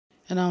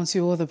Announced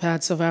to other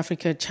parts of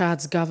Africa,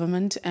 Chad's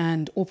government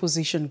and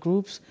opposition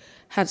groups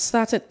had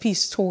started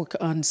peace talk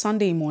on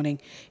Sunday morning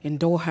in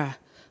Doha.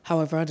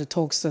 However, the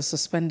talks are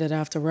suspended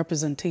after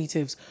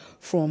representatives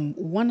from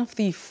one of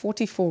the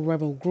 44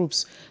 rebel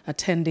groups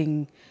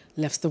attending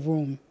left the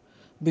room.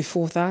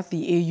 Before that,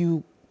 the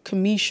AU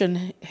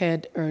Commission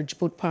had urged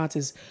both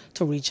parties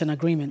to reach an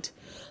agreement.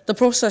 The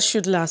process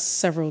should last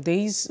several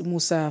days.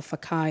 Musa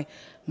Fakai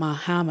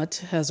Mahamat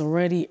has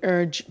already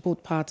urged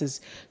both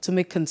parties to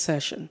make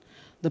concession.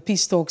 The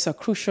peace talks are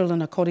crucial,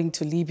 and according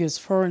to Libya's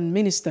foreign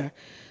minister,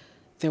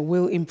 they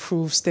will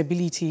improve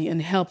stability and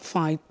help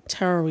fight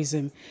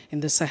terrorism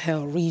in the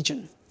Sahel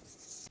region.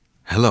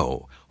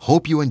 Hello,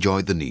 hope you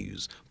enjoyed the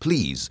news.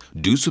 Please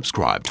do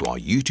subscribe to our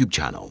YouTube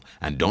channel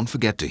and don't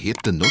forget to hit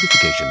the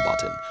notification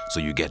button so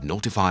you get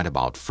notified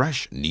about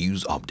fresh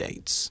news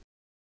updates.